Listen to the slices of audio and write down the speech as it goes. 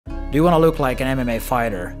Do you want to look like an MMA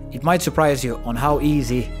fighter? It might surprise you on how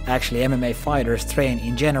easy actually MMA fighters train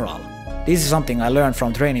in general. This is something I learned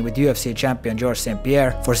from training with UFC champion Georges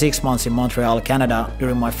St-Pierre for 6 months in Montreal, Canada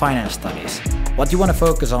during my finance studies. What you want to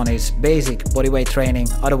focus on is basic bodyweight training,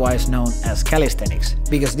 otherwise known as calisthenics,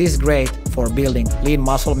 because this is great for building lean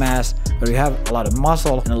muscle mass where you have a lot of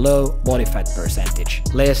muscle and a low body fat percentage.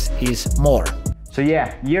 Less is more. So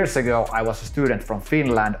yeah, years ago I was a student from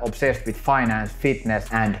Finland obsessed with finance, fitness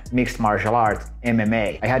and mixed martial arts,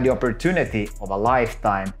 MMA. I had the opportunity of a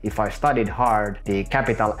lifetime if I studied hard the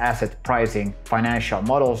capital asset pricing financial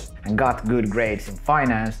models and got good grades in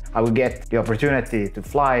finance. I would get the opportunity to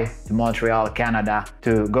fly to Montreal, Canada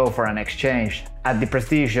to go for an exchange at the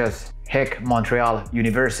prestigious Montreal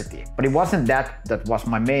University. But it wasn't that was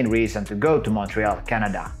my main reason to go to Montreal,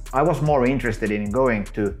 Canada. I was more interested in going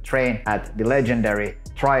to train at the legendary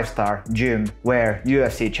TriStar gym where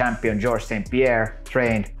UFC champion Georges St-Pierre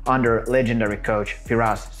trained under legendary coach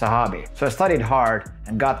Firas Zahabi. So I studied hard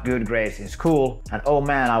and got good grades in school, and oh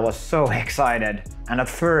man, I was so excited. And at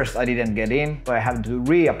first I didn't get in, so I had to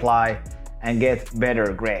reapply and get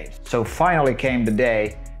better grades. So finally came the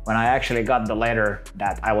day when I actually got the letter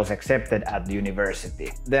that I was accepted at the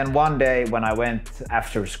university. Then one day when I went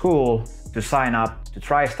after school to sign up to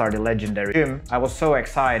TriStar, the legendary gym, I was so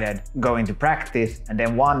excited going to practice, and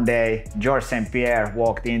then one day Georges St-Pierre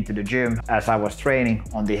walked into the gym as I was training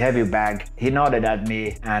on the heavy bag. He nodded at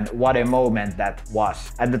me, and what a moment that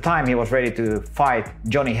was. At the time he was ready to fight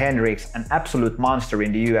Johnny Hendricks, an absolute monster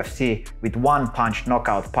in the UFC with one-punch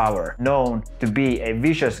knockout power, known to be a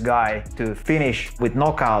vicious guy to finish with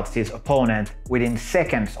knockouts his opponent within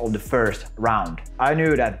seconds of the first round. I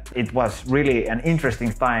knew that it was really an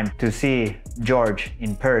interesting time to see George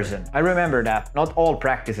in person. I remember that not all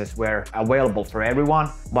practices were available for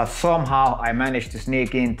everyone, but somehow I managed to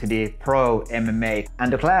sneak into the pro MMA,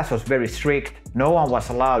 and the class was very strict. No one was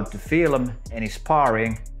allowed to film any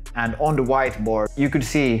sparring, and on the whiteboard you could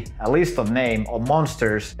see a list of names of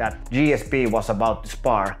monsters that GSP was about to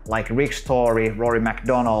spar, like Rick Story, Rory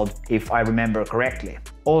McDonald, if I remember correctly.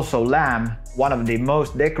 Also Lam, one of the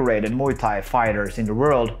most decorated Muay Thai fighters in the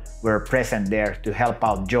world, were present there to help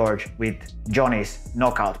out George with Johnny's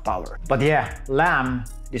knockout power. But yeah, Lam,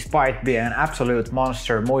 despite being an absolute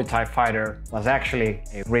monster Muay Thai fighter, was actually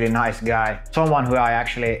a really nice guy. Someone who I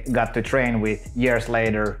actually got to train with years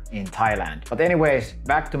later in Thailand. But anyways,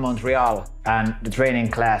 back to Montreal and the training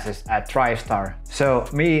classes at TriStar. So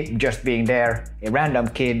me just being there, a random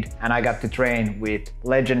kid, and I got to train with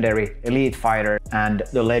legendary elite fighter and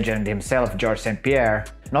the legend himself, Georges St-Pierre.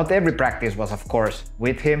 Not every practice was of course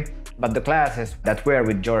with him, but the classes that were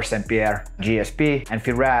with Georges St-Pierre, GSP, and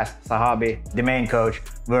Firas Zahabi, the main coach,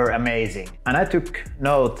 were amazing. And I took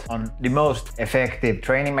note on the most effective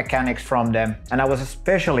training mechanics from them, and I was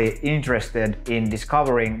especially interested in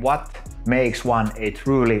discovering what makes one a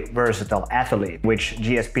truly versatile athlete, which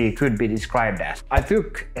GSP could be described as. I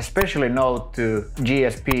took especially note to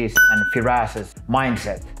GSP's and Firas's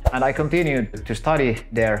mindset, and I continued to study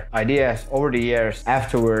their ideas over the years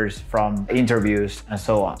afterwards from interviews and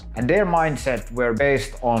so on. And their mindset were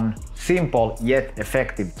based on simple yet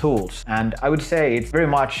effective tools. And I would say it's very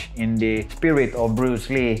much in the spirit of Bruce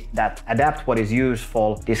Lee that adapt what is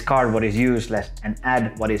useful, discard what is useless, and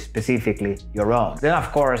add what is specifically your own. Then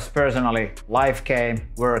of course, personally, life came,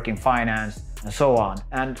 work in finance, and so on.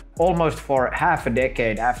 And almost for half a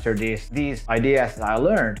decade after this, these ideas that I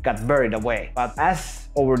learned got buried away. But as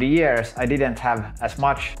over the years I didn't have as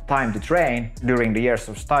much time to train during the years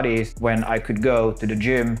of studies when I could go to the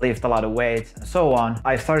gym, lift a lot of weights and so on,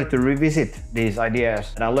 I started to revisit these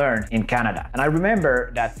ideas that I learned in Canada. And I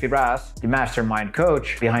remember that Firas, the mastermind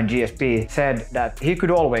coach behind GSP, said that he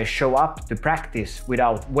could always show up to practice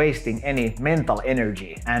without wasting any mental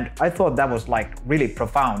energy. And I thought that was like really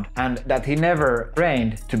profound, and that he never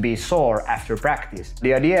trained to be sore after practice.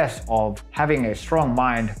 The ideas of having a strong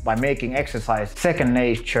mind by making exercise second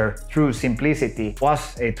nature through simplicity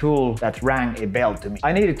was a tool that rang a bell to me.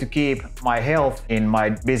 I needed to keep my health in my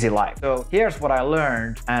busy life. So here's what I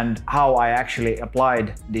learned and how I actually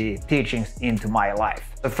applied the teachings into my life.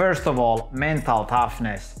 So first of all, mental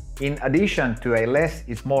toughness. In addition to a less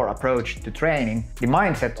is more approach to training, the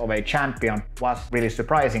mindset of a champion was really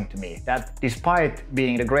surprising to me. That despite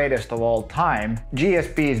being the greatest of all time,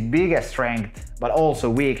 GSP's biggest strength but also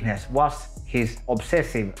weakness was his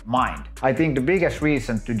obsessive mind. I think the biggest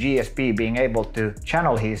reason to GSP being able to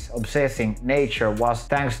channel his obsessing nature was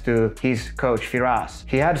thanks to his coach Firas.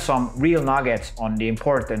 He had some real nuggets on the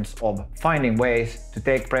importance of finding ways to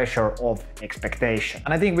take pressure off expectation.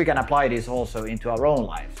 And I think we can apply this also into our own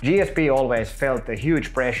lives. GSP always felt a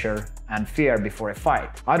huge pressure and fear before a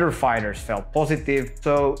fight. Other fighters felt positive,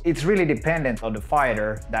 so it's really dependent on the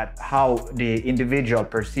fighter that how the individual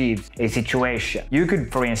perceives a situation. You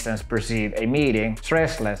could, for instance, perceive a meeting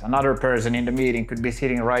stressless. Another person in the meeting could be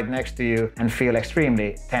sitting right next to you and feel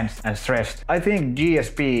extremely tense and stressed. I think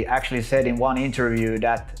GSP actually said in one interview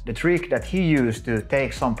that the trick that he used to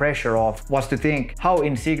take some pressure off was to think how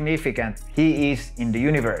insignificant he is in the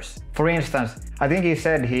universe. For instance, I think he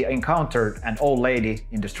said he encountered an old lady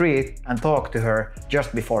in the street and talked to her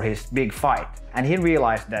just before his big fight. And he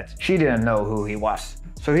realized that she didn't know who he was.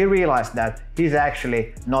 So he realized that he's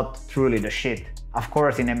actually not truly the shit. Of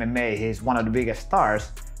course, in MMA, he's one of the biggest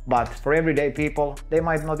stars, but for everyday people, they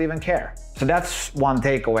might not even care. So that's one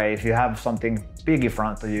takeaway if you have something big in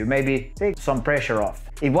front of you. Maybe take some pressure off.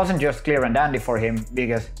 It wasn't just clear and dandy for him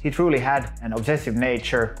because he truly had an obsessive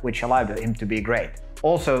nature which allowed him to be great.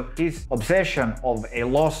 Also, his obsession of a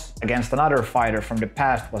loss against another fighter from the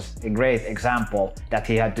past was a great example that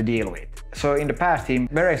he had to deal with. So in the past, he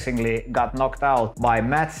embarrassingly got knocked out by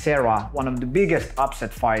Matt Serra, one of the biggest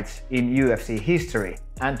upset fights in UFC history.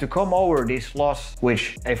 And to come over this loss,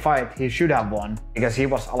 which a fight he should have won, because he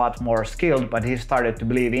was a lot more skilled, but he started to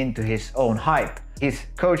believe into his own hype. His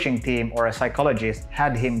coaching team or a psychologist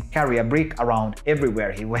had him carry a brick around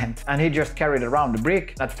everywhere he went. And he just carried around the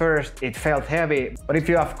brick. At first it felt heavy, but if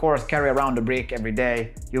you of course carry around the brick every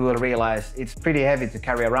day, you will realize it's pretty heavy to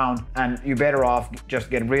carry around and you're better off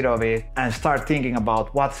just get rid of it and start thinking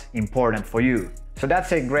about what's important for you. So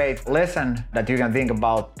that's a great lesson that you can think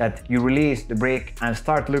about, that you release the brick and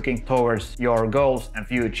start looking towards your goals and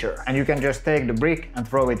future. And you can just take the brick and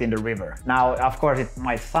throw it in the river. Now, of course, it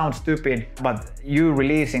might sound stupid, but you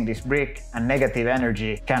releasing this brick and negative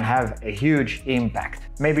energy can have a huge impact.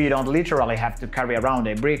 Maybe you don't literally have to carry around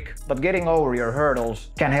a brick, but getting over your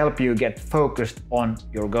hurdles can help you get focused on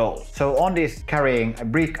your goals. So on this carrying a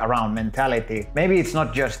brick around mentality, maybe it's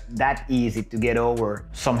not just that easy to get over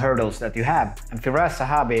some hurdles that you have. And Firas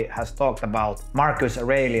Zahabi has talked about Marcus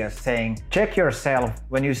Aurelius saying, check yourself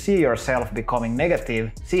when you see yourself becoming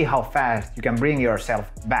negative, see how fast you can bring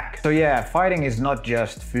yourself back. So yeah, fighting is not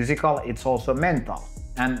just physical, it's also mental.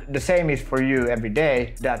 And the same is for you every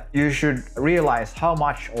day, that you should realize how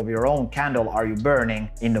much of your own candle are you burning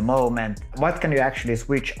in the moment. What can you actually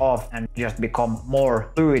switch off and just become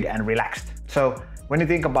more fluid and relaxed? So when you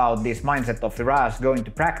think about this mindset of Firas going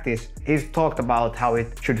to practice, he's talked about how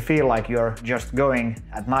it should feel like you're just going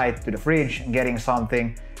at night to the fridge and getting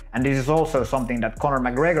something. And this is also something that Conor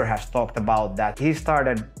McGregor has talked about, that he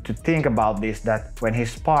started to think about this, that when he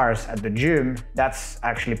spars at the gym, that's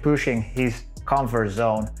actually pushing his comfort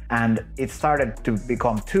zone, and it started to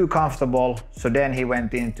become too comfortable. So then he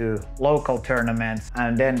went into local tournaments,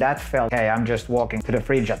 and then that felt, hey, I'm just walking to the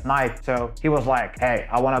fridge at night. So he was like, hey,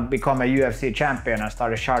 I want to become a UFC champion, and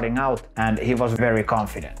started shouting out, and he was very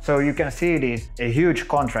confident. So you can see this, a huge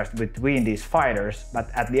contrast between these fighters, but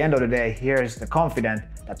at the end of the day, here's the confident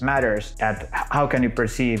that matters, at how can you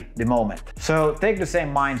perceive the moment. So take the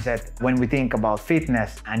same mindset when we think about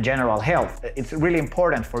fitness and general health. It's really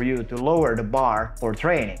important for you to lower the bar for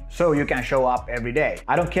training so you can show up every day.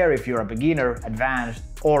 I don't care if you're a beginner, advanced,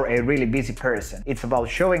 or a really busy person. It's about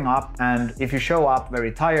showing up, and if you show up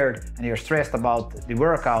very tired and you're stressed about the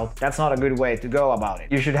workout, that's not a good way to go about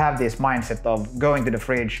it. You should have this mindset of going to the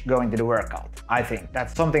fridge, going to the workout. I think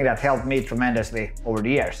that's something that helped me tremendously over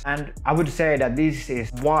the years. And I would say that this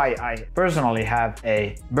is why I personally have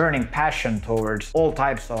a burning passion towards all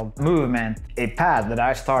types of movement, a path that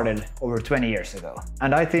I started over 20 years ago.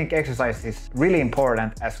 And I think exercise is really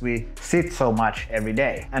important as we sit so much every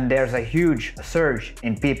day. And there's a huge surge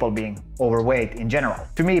in people being overweight in general.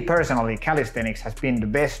 To me personally, calisthenics has been the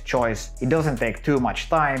best choice. It doesn't take too much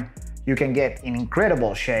time. You can get in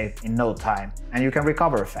incredible shape in no time, and you can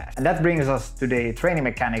recover fast. And that brings us to the training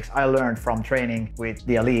mechanics I learned from training with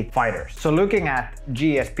the elite fighters. So looking at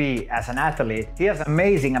GSP as an athlete, he has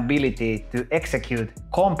amazing ability to execute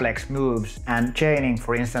complex moves and chaining,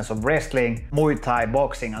 for instance, of wrestling, Muay Thai,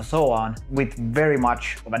 boxing, and so on, with very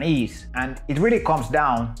much of an ease. And it really comes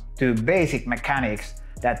down to basic mechanics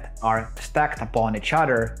that are stacked upon each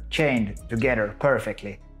other, chained together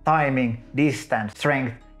perfectly. Timing, distance,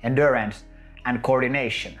 strength, endurance, and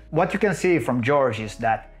coordination. What you can see from George is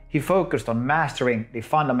that he focused on mastering the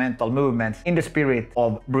fundamental movements in the spirit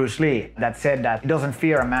of Bruce Lee, that said that he doesn't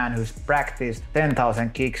fear a man who's practiced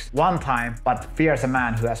 10,000 kicks one time, but fears a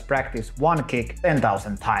man who has practiced one kick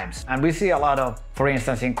 10,000 times. And we see a lot of, for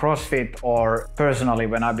instance, in CrossFit or personally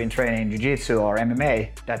when I've been training Jiu-Jitsu or MMA,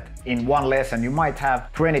 that in one lesson you might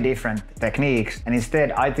have 20 different techniques, and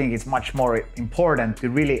instead I think it's much more important to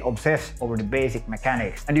really obsess over the basic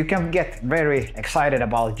mechanics. And you can get very excited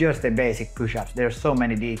about just the basic push-ups. There's so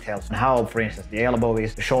many details on how, for instance, the elbow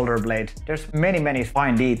is, the shoulder blades. There's many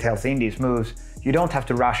fine details in these moves. You don't have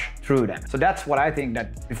to rush through them. So that's what I think,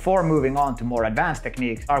 that before moving on to more advanced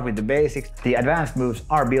techniques, start with the basics. The advanced moves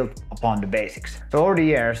are built upon the basics. So over the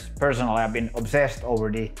years, personally, I've been obsessed over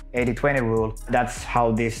the 80-20 rule. That's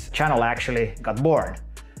how this channel actually got born.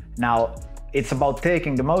 Now, it's about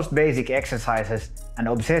taking the most basic exercises and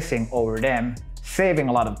obsessing over them, saving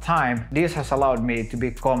a lot of time. This has allowed me to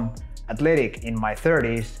become athletic in my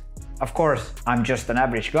 30s. Of course, I'm just an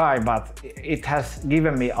average guy, but it has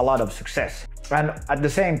given me a lot of success. And at the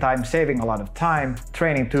same time, saving a lot of time,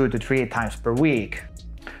 training 2 to 3 times per week.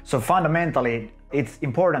 So fundamentally, it's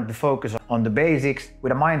important to focus on the basics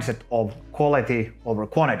with a mindset of quality over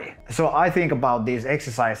quantity. So I think about these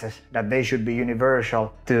exercises that they should be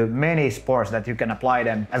universal to many sports, that you can apply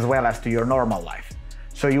them as well as to your normal life.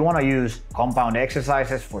 So you want to use compound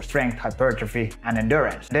exercises for strength, hypertrophy, and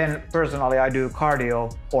endurance. Then personally, I do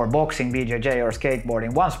cardio or boxing, BJJ, or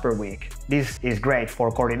skateboarding once per week. This is great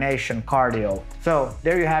for coordination, cardio. So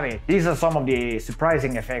there you have it. These are some of the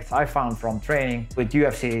surprising effects I found from training with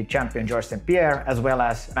UFC champion Georges St-Pierre, as well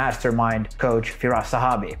as mastermind coach Firas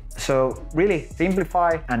Zahabi. So really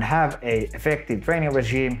simplify and have an effective training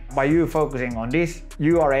regime. By you focusing on this,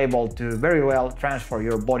 you are able to very well transfer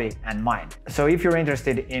your body and mind. So if you're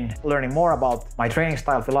interested in learning more about my training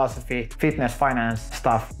style, philosophy, fitness, finance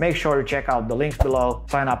stuff, make sure you check out the links below,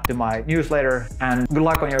 sign up to my newsletter, and good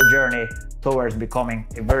luck on your journey towards becoming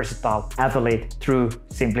a versatile athlete through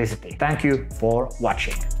simplicity. Thank you for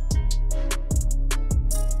watching.